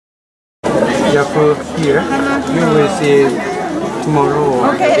your food here. You will see tomorrow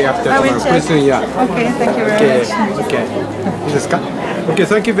or the day after tomorrow. Please, yeah. Okay, thank you very much. Okay. Okay,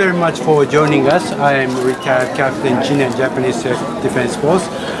 thank you very much for joining us. I am retired Captain Chinen, Japanese Defense Force.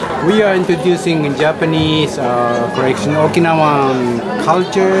 We are introducing Japanese correction Okinawan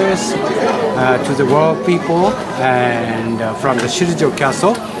cultures to the world people, and from the Shirijo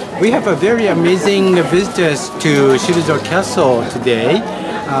Castle. We have a very amazing visitors to Shirijo Castle today.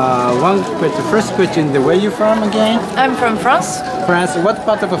 First question, where are you from again? I'm from France. France, what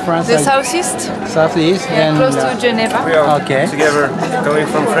part of France? The southeast. Southeast? Yeah, and, close to Geneva. We are okay. together going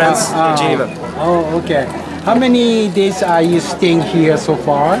from France to Geneva. Oh, okay. How many days are you staying here so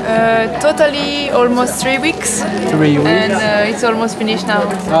far? Totally almost 3 weeks. 3 weeks? And it's almost finished now.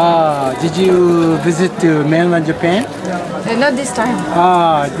 Did you visit to mainland Japan? Not this time.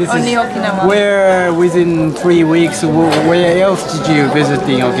 This Only is Okinawa. Where within 3 weeks, where else did you visit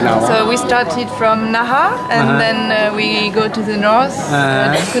in Okinawa? So we started from Naha, and then we go to the north,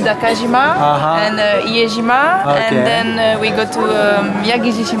 Kudakajima and Iejima, and then we go to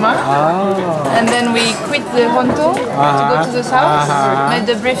Yagijishima, and then we quit the Honto to go to the south, made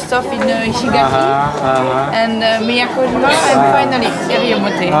the brief stop in Ishigaki, and Miyakojima, and finally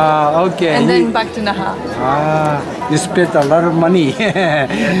Iriomote. Okay. And then back to Naha. You spent a lot of money.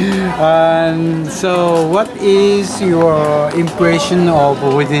 And so what is your impression of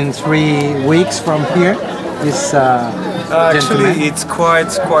within 3 weeks from here? This Actually, it's quite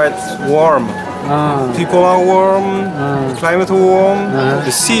warm. People are warm, the climate is warm,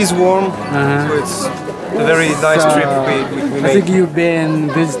 the sea is warm, so it's a very nice trip we made. I think you've been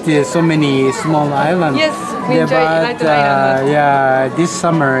visited so many small islands. Yes, we enjoyed United Island. Yeah, this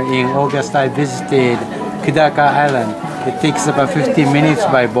summer in August I visited Kudaka Island. It takes about 15 minutes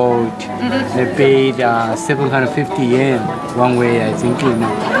by boat. They paid 750 yen one way, I think.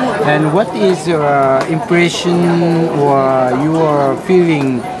 And what is your impression or your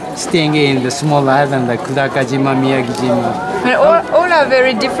feeling staying in the small island like Kudakajima, Miyagijima? All are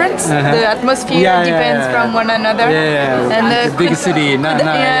very different. The atmosphere depends from one another. And the big city.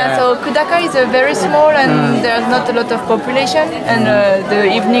 So Kudaka is very small and there's not a lot of population, and the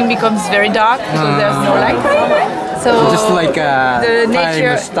evening becomes very dark because there's no light. So just like the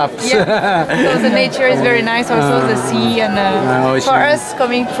nature stops. Yeah. So the nature is very nice. Also the sea, and for us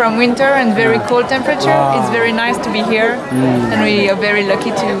coming from winter and very cold temperature, it's very nice to be here, and we are very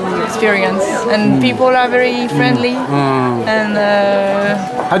lucky to experience. And people are very friendly. And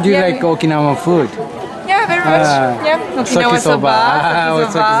how do you like Okinawan food? Yeah, very much. Okinawa soba,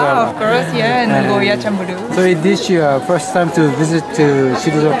 of course. Yeah, and goya chamburu. So is this your first time to visit to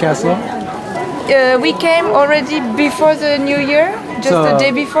Shirijo Castle? We came already before the New Year, just the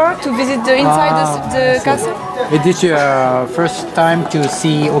day before, to visit the inside the castle. Is this your first time to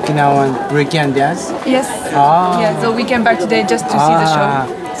see Okinawan Reikian dance? Yes. Yeah, so we came back today just to see the show.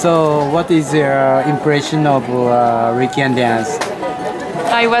 So what is your impression of Reikian dance?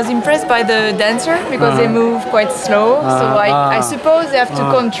 I was impressed by the dancer because they move quite slow, so I suppose they have to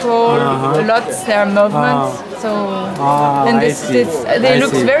control a lot their movements. So and they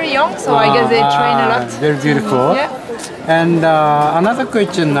look very young, so I guess they train a lot. Very beautiful. And another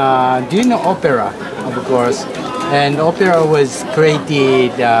question: do you know opera? Of course, and opera was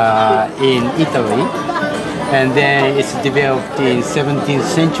created in Italy, and then it's developed in 17th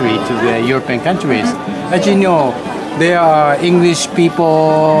century to the European countries. As you know, there are English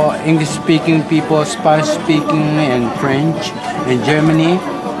people, English-speaking people, Spanish-speaking, and French, and Germany.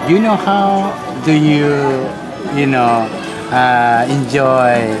 Do you know how do you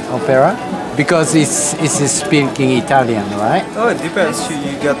enjoy opera? Because it's speaking Italian, right? Oh, it depends.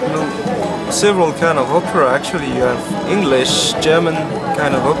 You got several kind of opera. Actually, you have English, German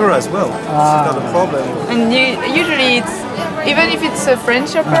kind of opera as well. It's not a problem. And usually it's, even if it's a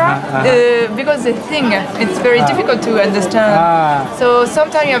French opera, because the thing, it's very difficult to understand. So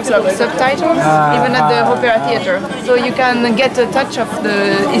sometimes you have subtitles, even at the opera theater. So you can get a touch of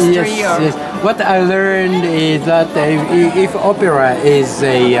the history. Yes. What I learned is that if opera is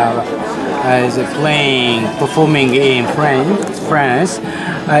performing in France,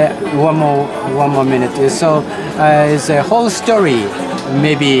 one more minute. So it's a whole story.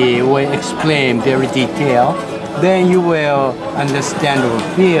 Maybe we explain very detailed. Then you will understand or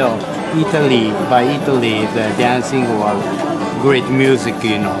feel Italy, the dancing or great music,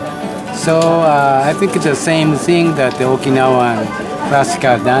 So I think it's the same thing that the Okinawan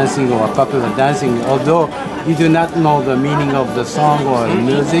classical dancing or popular dancing, although you do not know the meaning of the song or the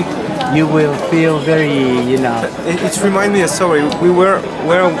music, you will feel very, It reminds me of a story. Where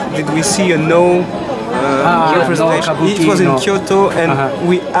did we see a representation? It was in Kyoto, and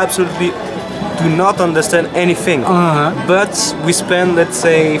we absolutely do not understand anything. But we spent, let's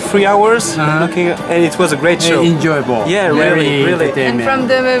say, 3 hours looking, and it was a great show. Enjoyable. Yeah, really, really. And from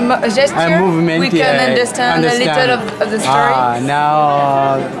the gesture, movement, we can understand a little of the story.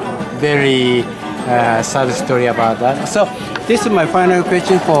 Now, very sad story about that. So, this is my final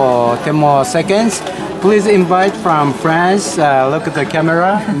question for 10 more seconds. Please invite from France, look at the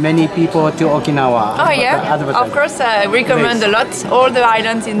camera, many people to Okinawa. Oh yeah, of course, I recommend a lot all the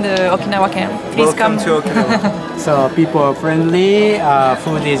islands in the Okinawa camp. Please Welcome come. to Okinawa. So people are friendly,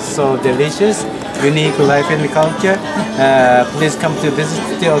 food is so delicious, unique life and culture. Please come to visit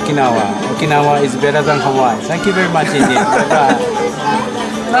to Okinawa. Okinawa is better than Hawaii. Thank you very much indeed.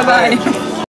 Bye-bye. Bye-bye.